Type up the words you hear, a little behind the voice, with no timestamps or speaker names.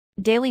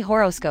Daily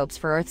horoscopes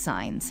for Earth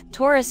signs,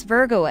 Taurus,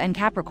 Virgo, and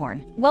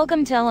Capricorn.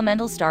 Welcome to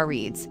Elemental Star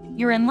Reads,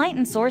 your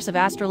enlightened source of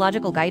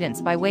astrological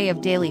guidance by way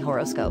of daily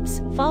horoscopes.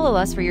 Follow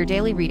us for your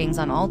daily readings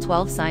on all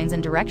 12 signs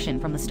and direction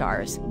from the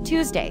stars.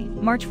 Tuesday,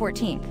 March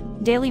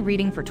 14th. Daily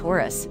reading for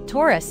Taurus.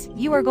 Taurus,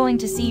 you are going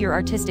to see your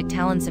artistic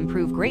talents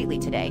improve greatly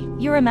today.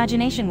 Your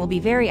imagination will be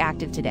very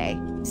active today,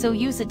 so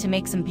use it to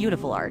make some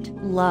beautiful art.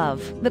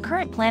 Love. The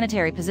current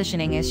planetary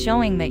positioning is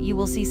showing that you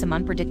will see some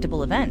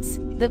unpredictable events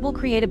that will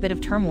create a bit of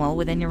turmoil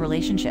within your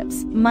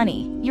relationships.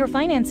 Money. Your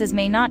finances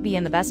may not be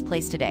in the best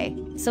place today,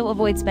 so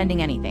avoid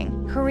spending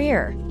anything.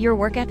 Career. Your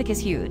work ethic is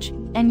huge,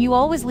 and you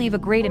always leave a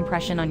great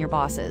impression on your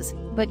bosses,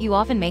 but you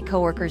often make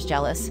coworkers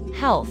jealous.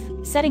 Health.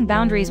 Setting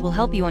boundaries will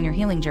help you on your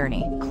healing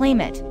journey.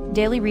 Claim it.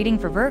 Daily reading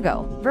for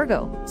Virgo.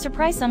 Virgo,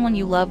 surprise someone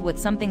you love with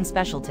something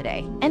special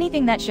today.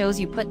 Anything that shows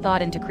you put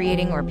thought into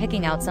creating or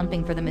picking out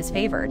something for them is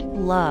favored.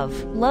 Love.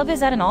 Love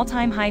is at an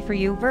all-time high for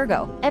you,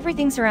 Virgo.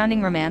 Everything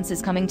surrounding romance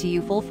is coming to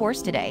you full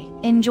force today.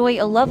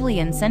 Enjoy a lovely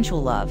and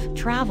sensual love.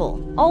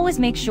 Travel. Always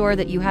make sure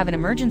that you have an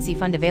emergency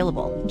fund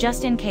available,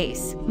 just in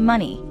case.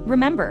 Money.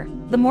 Remember,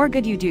 the more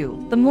good you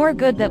do, the more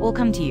good that will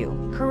come to you.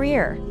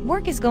 Career.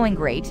 Work is going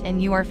great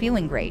and you are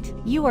feeling great.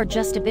 You are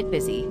just a bit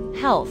busy.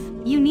 Health.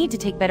 You need to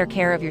take better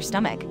care of your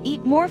stomach.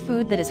 Eat more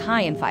food that is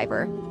high in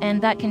fiber and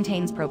that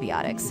contains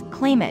probiotics.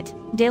 Claim it.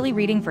 Daily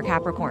reading for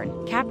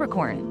Capricorn.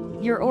 Capricorn,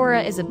 your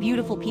aura is a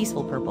beautiful,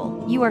 peaceful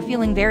purple. You are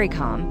feeling very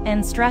calm,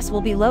 and stress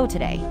will be low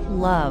today.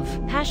 Love.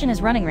 Passion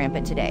is running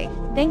rampant today,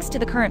 thanks to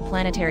the current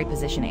planetary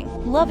positioning.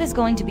 Love is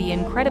going to be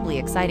incredibly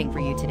exciting for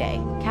you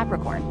today.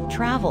 Capricorn.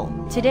 Travel.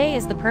 Today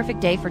is the perfect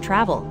day for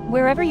travel.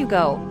 Wherever you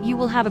go, you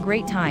will have a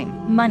great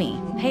time.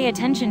 Money. Pay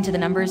attention to the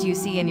numbers you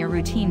see in your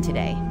routine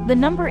today. The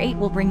number 8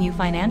 will bring you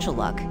financial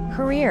luck.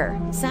 Career.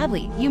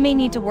 Sadly, you may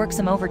need to work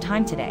some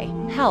overtime today.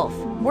 Health.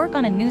 Work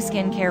on a new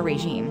skincare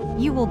regime.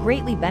 You will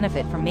greatly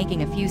benefit from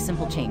making a few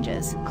simple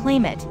changes.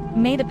 Claim it.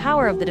 May the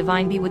power of the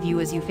divine be with you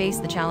as you face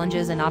the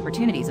challenges and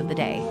opportunities of the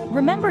day.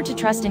 Remember to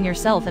trust in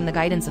yourself and the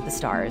guidance of the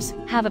stars.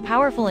 Have a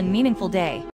powerful and meaningful day.